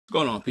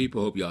What's going on,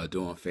 people? Hope y'all are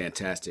doing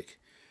fantastic.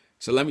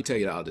 So let me tell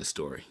you all this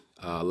story.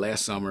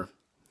 Last summer,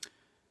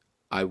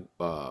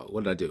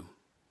 what did I do?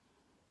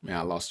 Man,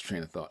 I lost the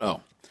train of thought.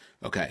 Oh,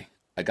 okay.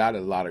 I got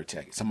a lottery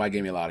ticket. Somebody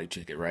gave me a lottery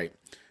ticket, right?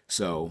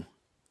 So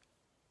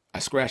I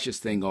scratched this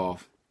thing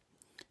off,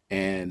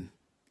 and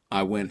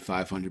I win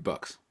 500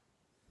 bucks.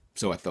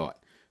 So I thought.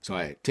 So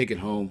I take it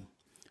home,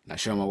 and I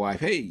show my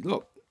wife, "Hey,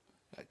 look,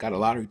 I got a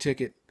lottery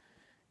ticket,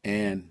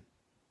 and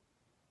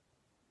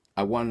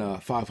I won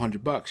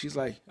 500 bucks." She's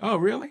like, "Oh,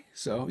 really?"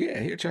 So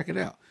yeah, here, check it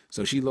out.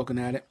 So she's looking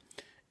at it,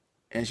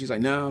 and she's like,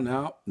 "No,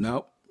 no,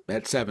 no,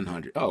 that's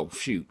 700. Oh,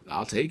 shoot,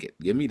 I'll take it.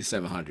 Give me the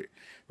 700,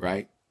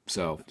 right?"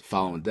 So the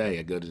following day,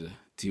 I go to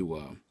the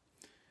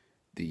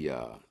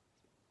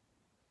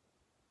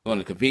one of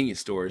the convenience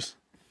stores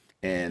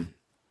and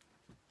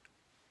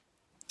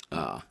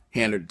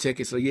hand her the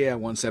ticket. So yeah, I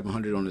won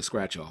 700 on the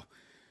scratch off.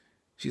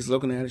 She's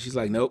looking at it. She's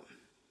like, "Nope,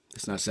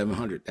 it's not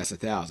 700. That's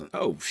 1,000."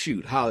 Oh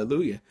shoot,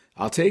 hallelujah!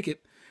 I'll take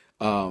it.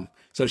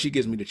 So she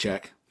gives me the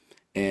check,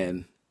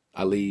 and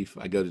I leave.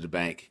 I go to the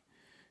bank,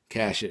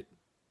 cash it.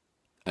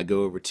 I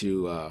go over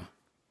to.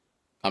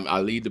 I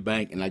leave the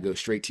bank and I go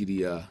straight to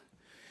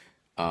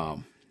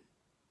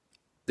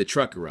the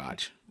truck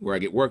garage where I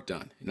get work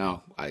done.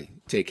 Now I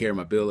take care of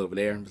my bill over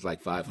there. It's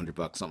like 500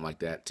 bucks, something like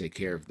that. Take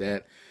care of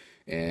that,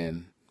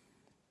 and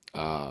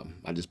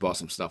I just bought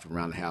some stuff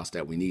around the house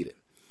that we needed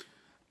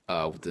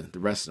with the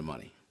rest of the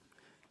money.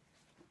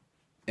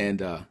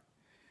 And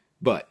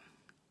but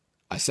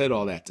I said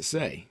all that to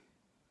say,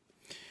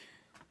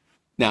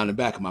 now in the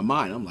back of my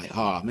mind, I'm like,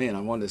 oh man, I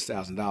won this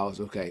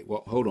 $1,000. Okay,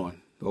 well, hold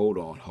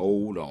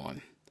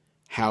on.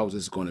 How is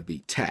this going to be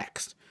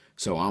taxed?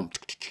 So I'm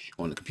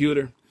on the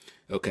computer.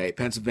 Okay,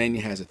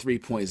 Pennsylvania has a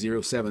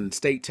 3.07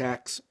 state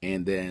tax,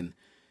 and then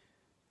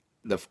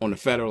on the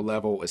federal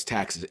level, it's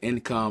taxed as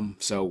income.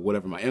 So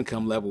whatever my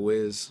income level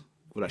is,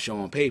 what I show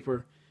on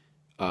paper,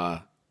 uh,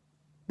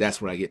 that's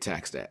what I get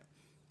taxed at.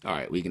 All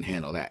right, we can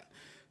handle that.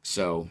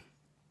 So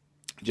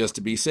just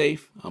to be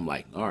safe, I'm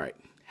like, all right,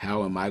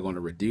 how am I going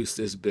to reduce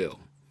this bill?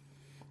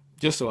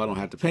 Just so I don't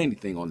have to pay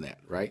anything on that,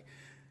 right?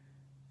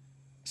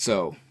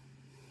 So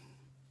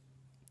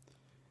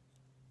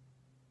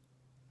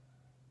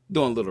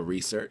doing a little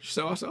research.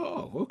 So I said,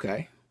 oh,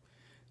 okay.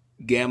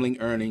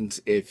 Gambling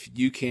earnings, if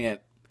you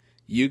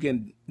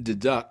can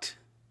deduct,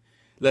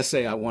 let's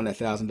say I won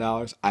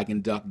 $1,000, I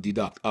can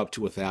deduct up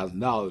to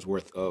 $1,000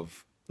 worth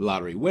of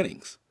lottery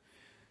winnings.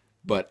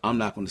 But I'm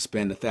not going to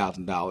spend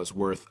 $1,000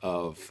 worth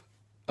of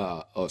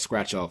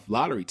scratch off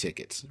lottery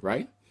tickets,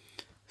 right?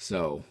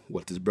 So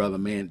what does brother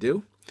man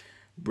do?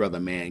 Brother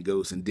man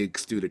goes and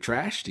digs through the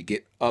trash to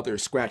get other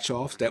scratch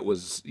offs that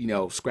was,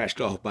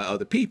 scratched off by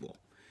other people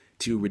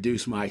to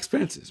reduce my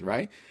expenses,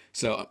 right?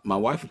 So my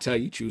wife will tell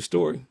you true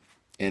story.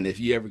 And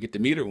if you ever get to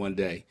meet her one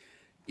day,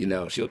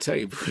 she'll tell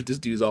you this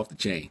dude's off the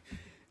chain.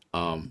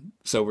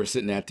 So we're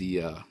sitting at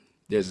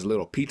there's a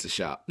little pizza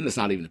shop. And it's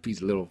not even a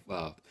pizza, little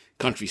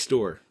country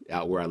store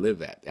out where I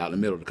live out in the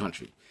middle of the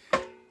country.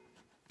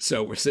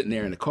 So we're sitting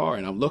there in the car,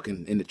 and I'm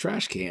looking in the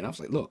trash can. I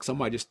was like, look,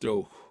 somebody just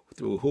threw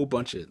a whole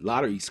bunch of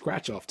lottery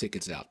scratch off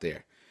tickets out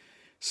there.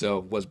 So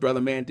what's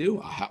brother man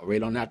do? I hop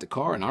right on out the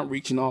car, and I'm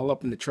reaching all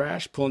up in the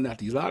trash, pulling out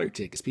these lottery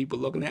tickets. People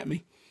looking at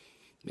me.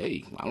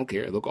 Hey, I don't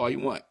care. Look all you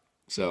want.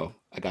 So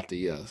I got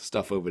the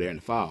stuff over there in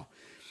the file.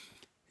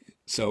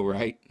 So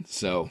right.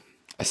 So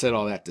I said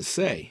all that to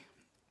say,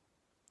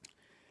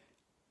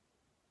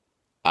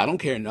 I don't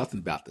care nothing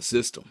about the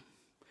system.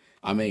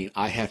 I mean,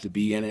 I have to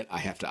be in it. I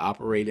have to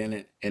operate in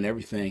it and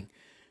everything,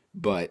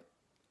 but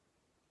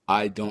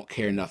I don't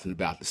care nothing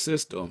about the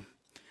system.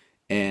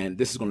 And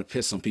this is going to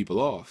piss some people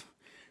off.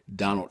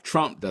 Donald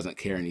Trump doesn't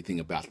care anything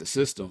about the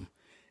system.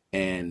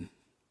 And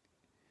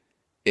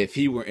if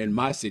he were in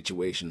my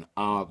situation,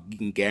 I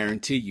can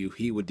guarantee you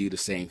he would do the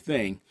same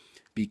thing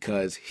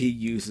because he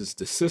uses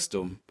the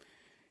system.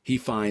 He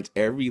finds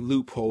every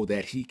loophole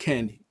that he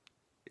can.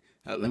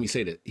 Let me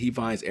say that he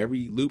finds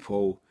every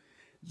loophole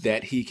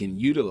that he can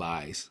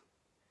utilize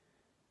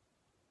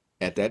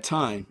at that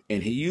time,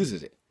 and he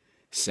uses it.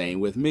 Same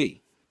with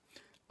me.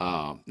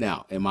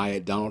 Now, am I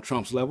at Donald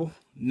Trump's level?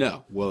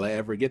 No. Will I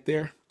ever get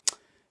there?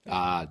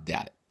 Doubt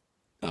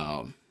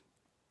it.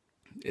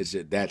 Is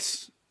it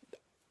that's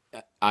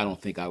I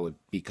don't think I would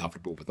be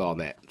comfortable with all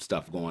that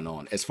stuff going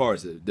on as far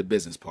as the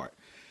business part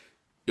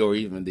or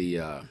even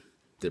the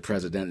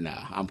president.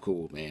 Nah, I'm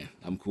cool, man.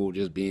 I'm cool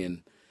just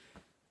being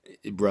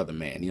a brother,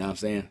 man. You know what I'm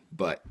saying?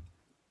 But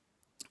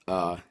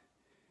uh,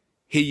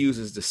 he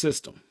uses the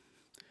system.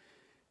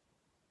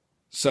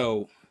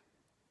 So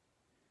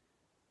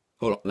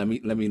hold on.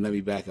 Let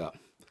me back up.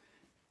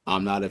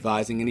 I'm not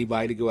advising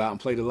anybody to go out and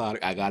play the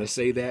lottery. I gotta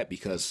say that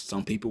because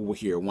some people will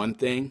hear one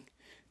thing,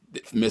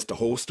 miss the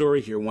whole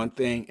story, hear one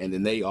thing, and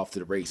then they off to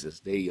the races.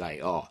 They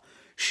like, oh,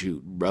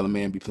 shoot, brother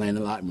man be playing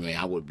the lottery. Man,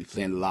 I would be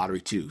playing the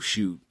lottery too.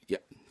 Shoot, yeah,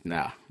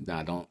 nah,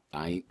 don't.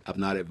 I'm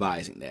not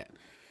advising that.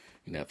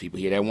 If people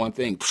hear that one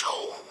thing,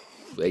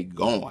 they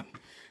gone.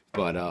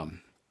 But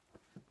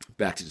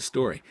back to the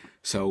story.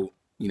 So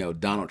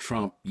Donald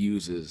Trump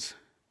uses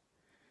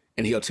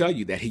And he'll tell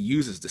you that he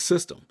uses the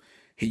system.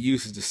 He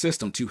uses the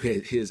system to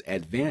his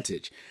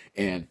advantage.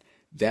 And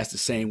that's the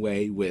same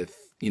way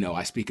with,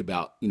 I speak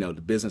about, the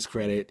business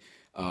credit,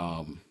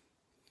 um,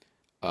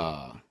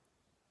 uh,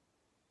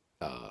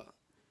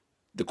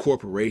 the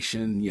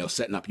corporation,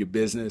 setting up your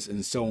business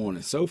and so on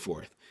and so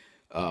forth.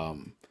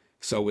 Um,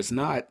 so it's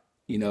not,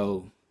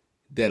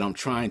 that I'm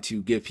trying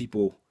to give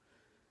people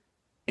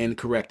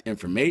incorrect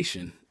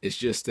information. It's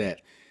just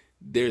that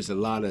there's a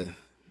lot of,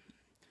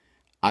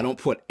 I don't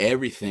put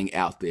everything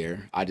out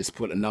there. I just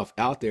put enough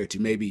out there to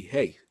maybe,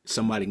 hey,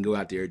 somebody can go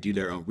out there, do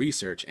their own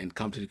research and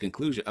come to the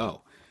conclusion,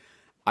 oh,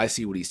 I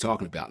see what he's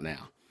talking about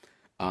now.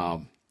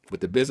 With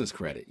the business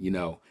credit,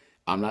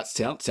 I'm not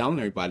telling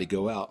everybody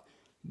go out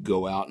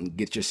and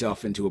get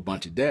yourself into a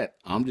bunch of debt.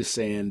 I'm just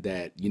saying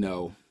that,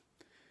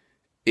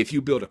 if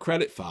you build a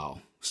credit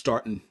file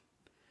starting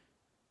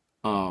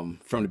from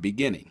the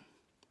beginning,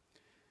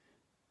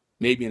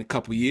 maybe in a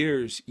couple of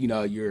years,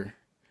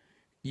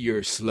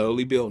 you're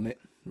slowly building it,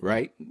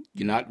 right?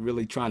 You're not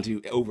really trying to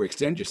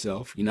overextend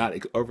yourself. You're not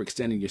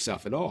overextending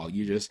yourself at all.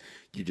 You're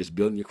just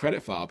building your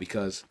credit file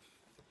because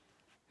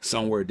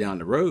somewhere down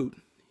the road,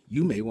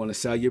 you may want to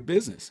sell your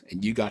business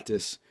and you got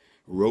this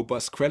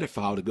robust credit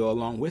file to go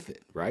along with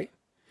it, right?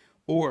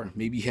 Or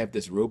maybe you have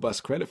this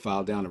robust credit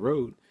file down the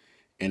road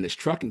and this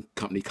trucking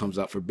company comes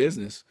up for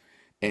business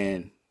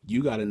and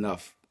you got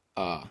enough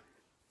uh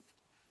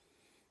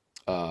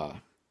I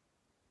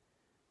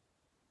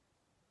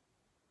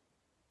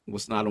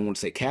don't want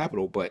to say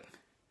capital, but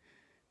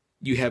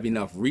you have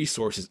enough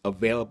resources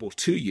available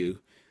to you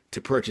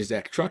to purchase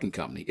that trucking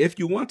company if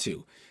you want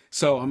to.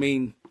 So, I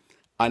mean,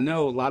 I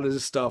know a lot of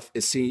this stuff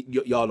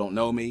y'all don't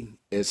know me.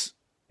 It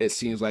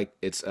seems like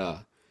it's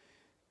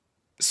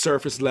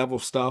surface level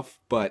stuff,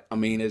 but I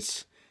mean,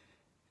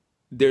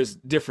 there's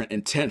different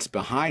intents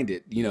behind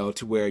it,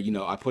 to where,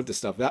 I put this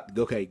stuff out.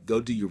 Okay,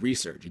 go do your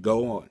research,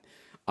 go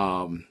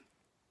on.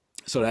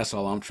 So that's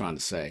all I'm trying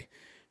to say.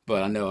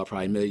 But I know I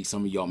probably made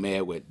some of y'all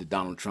mad with the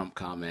Donald Trump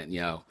comment,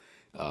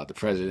 the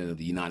president of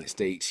the United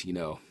States,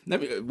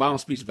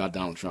 violent speech about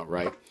Donald Trump,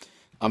 right?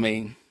 I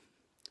mean,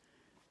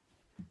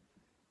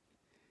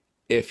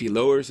 if he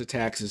lowers the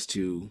taxes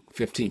to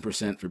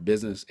 15% for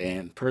business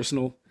and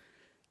personal,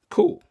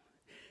 cool.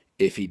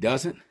 If he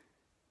doesn't,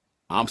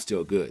 I'm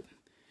still good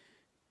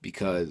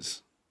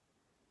because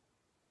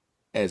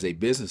as a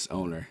business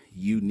owner,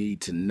 you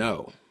need to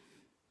know.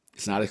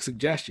 It's not a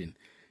suggestion.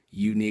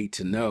 You need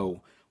to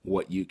know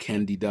what you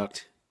can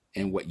deduct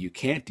and what you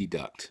can't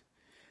deduct,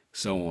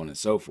 so on and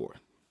so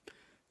forth.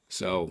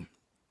 So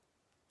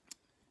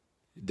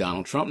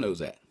Donald Trump knows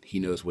that. He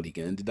knows what he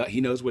can deduct.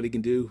 He knows what he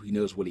can do. He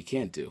knows what he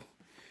can't do.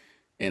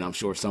 And I'm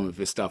sure some of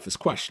his stuff is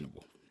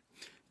questionable.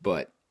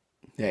 But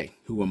hey,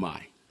 who am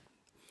I?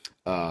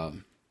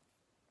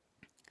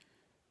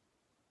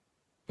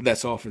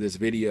 That's all for this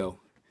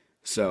video.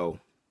 So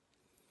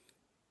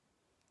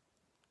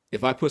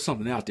if I put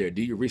something out there,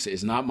 do your research.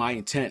 It's not my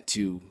intent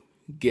to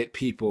get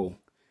people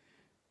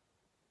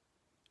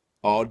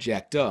all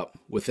jacked up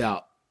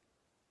without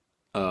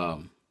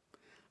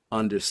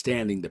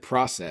understanding the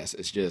process.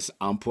 It's just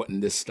I'm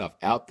putting this stuff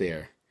out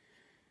there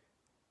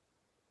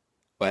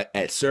but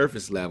at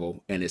surface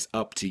level, and it's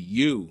up to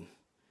you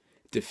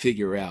to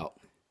figure out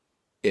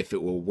if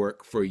it will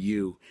work for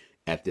you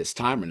at this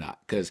time or not.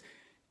 Because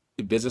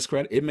business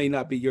credit, it may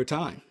not be your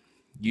time.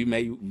 You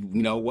may,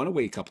 want to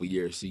wait a couple of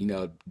years,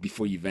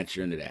 before you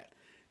venture into that.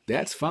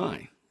 That's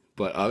fine.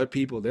 But other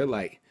people, they're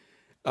like,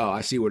 oh,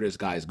 I see where this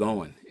guy's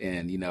going.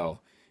 And,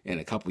 in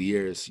a couple of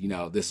years,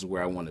 this is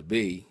where I want to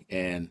be.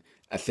 And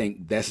I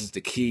think this is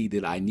the key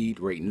that I need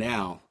right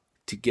now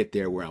to get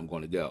there where I'm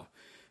going to go.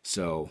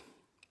 So,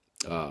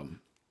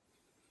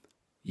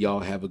 y'all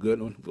have a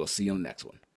good one. We'll see you on the next one.